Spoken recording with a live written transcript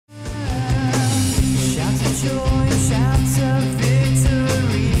joy shouts of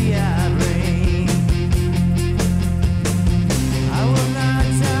victory I bring. I will not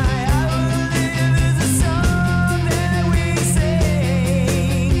die, I will live is a song that we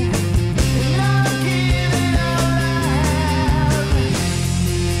sing. And I'll give it all I have.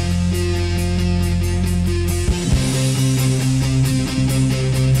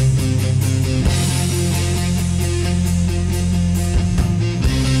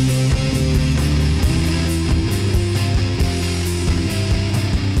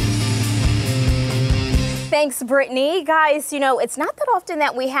 Thanks, Brittany. Guys, you know, it's not that often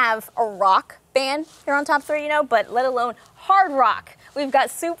that we have a rock band here on Top 3, you know, but let alone hard rock. We've got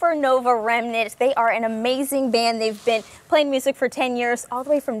Supernova Remnant. They are an amazing band. They've been playing music for 10 years, all the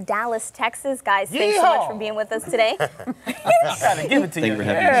way from Dallas, Texas. Guys, thanks so much for being with us today. Gotta give it to you.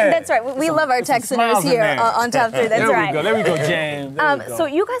 That's right. We love our Texaners here on Top 3. That's right. There we go, James. So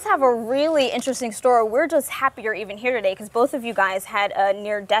you guys have a really interesting story. We're just happy you're even here today because both of you guys had a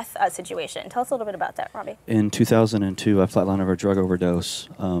near-death situation. Tell us a little bit about that, Robbie. In 2002, I flatlined over a drug overdose.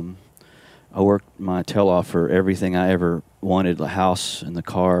 I worked my tail off for everything I ever wanted, the house and the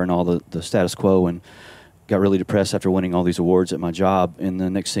car and all the status quo, and got really depressed after winning all these awards at my job. And the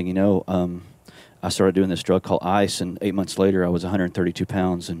next thing you know, I started doing this drug called ice, and 8 months later I was 132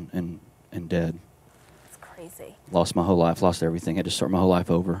 pounds and dead. That's crazy. Lost my whole life, lost everything. Had to start my whole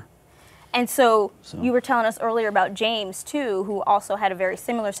life over. And so you were telling us earlier about James, too, who also had a very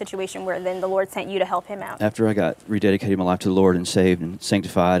similar situation where then the Lord sent you to help him out. After I got rededicated my life to the Lord and saved and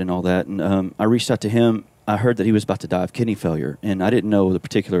sanctified and all that, and I reached out to him. I heard that he was about to die of kidney failure, and I didn't know the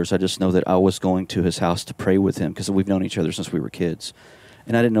particulars. I just know that I was going to his house to pray with him because we've known each other since we were kids.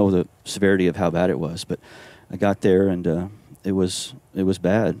 And I didn't know the severity of how bad it was, but I got there, and it was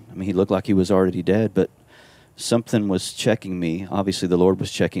bad. I mean, he looked like he was already dead, but something was checking me. Obviously, the Lord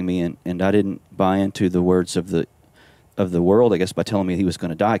was checking me, and I didn't buy into the words of the world, I guess, by telling me he was going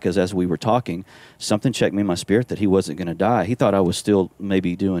to die, because as we were talking, something checked me in my spirit that he wasn't going to die. He thought I was still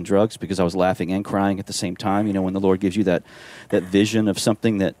maybe doing drugs because I was laughing and crying at the same time. You know, when the Lord gives you that vision of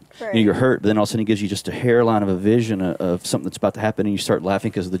something that you know, you're hurt, but then all of a sudden he gives you just a hairline of a vision of something that's about to happen, and you start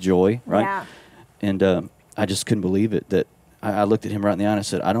laughing because of the joy, right? Yeah. And I just couldn't believe it. That I looked at him right in the eye and I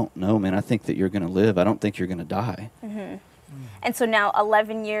said, I don't know, man. I think that you're going to live. I don't think you're going to die. Mm-hmm. And so now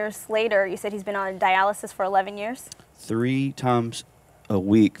 11 years later, you said he's been on dialysis for 11 years? 3 times a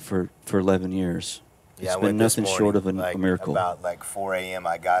week for 11 years. Yeah, it's been nothing short of a miracle. About like 4 a.m.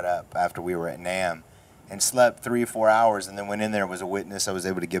 I got up after we were at NAM and slept 3 or 4 hours, and then went in there and was a witness. I was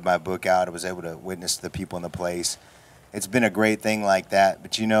able to give my book out. I was able to witness to the people in the place. It's been a great thing like that.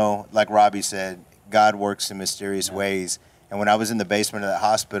 But you know, like Robbie said, God works in mysterious ways. And when I was in the basement of that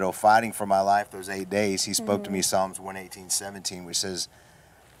hospital fighting for my life those 8 days, he spoke to me Psalms 118:17, which says,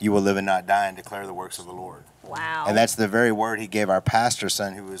 "You will live and not die and declare the works of the Lord." Wow. And that's the very word he gave our pastor's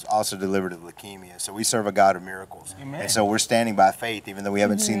son, who was also delivered of leukemia. So we serve a God of miracles. Amen. And so we're standing by faith, even though we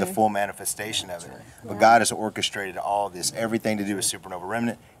haven't seen the full manifestation of it. But God has orchestrated all of this, everything to do with Supernova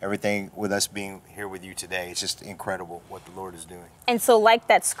Remnant, everything with us being here with you today. It's just incredible what the Lord is doing. And so like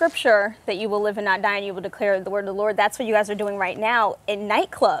that scripture that you will live and not die and you will declare the word of the Lord, that's what you guys are doing right now in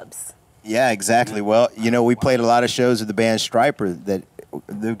nightclubs. Yeah, exactly. Well, you know, we played a lot of shows with the band Stryper that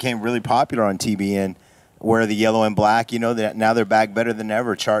became really popular on TBN. Where the Yellow and Black, you know, that now they're back better than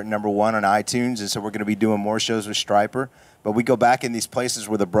ever, charting #1 on iTunes, and so we're going to be doing more shows with Stryper. But we go back in these places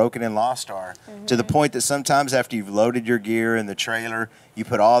where the broken and lost are, to the point that sometimes after you've loaded your gear in the trailer, you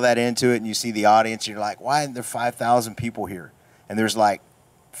put all that into it, and you see the audience, and you're like, why aren't there 5,000 people here? And there's like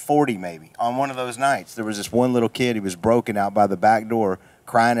 40 maybe. On one of those nights, there was this one little kid, he was broken out by the back door,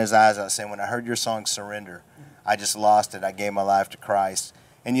 crying his eyes out, saying, when I heard your song Surrender, I just lost it. I gave my life to Christ.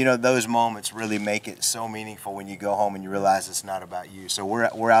 And, you know, those moments really make it so meaningful when you go home and you realize it's not about you. So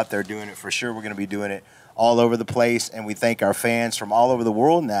we're out there doing it for sure. We're going to be doing it all over the place. And we thank our fans from all over the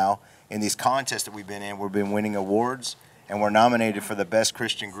world now in these contests that we've been in. We've been winning awards, and we're nominated for the Best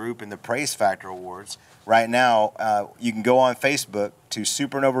Christian Group in the Praise Factor Awards. Right now, you can go on Facebook to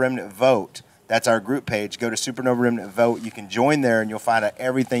Supernova Remnant Vote. That's our group page. Go to Supernova Remnant Vote. You can join there, and you'll find out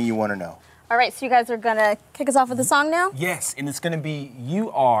everything you want to know. All right, so you guys are going to kick us off with a song now? Yes, and it's going to be You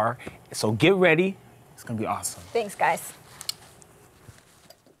Are. So get ready. It's going to be awesome. Thanks, guys.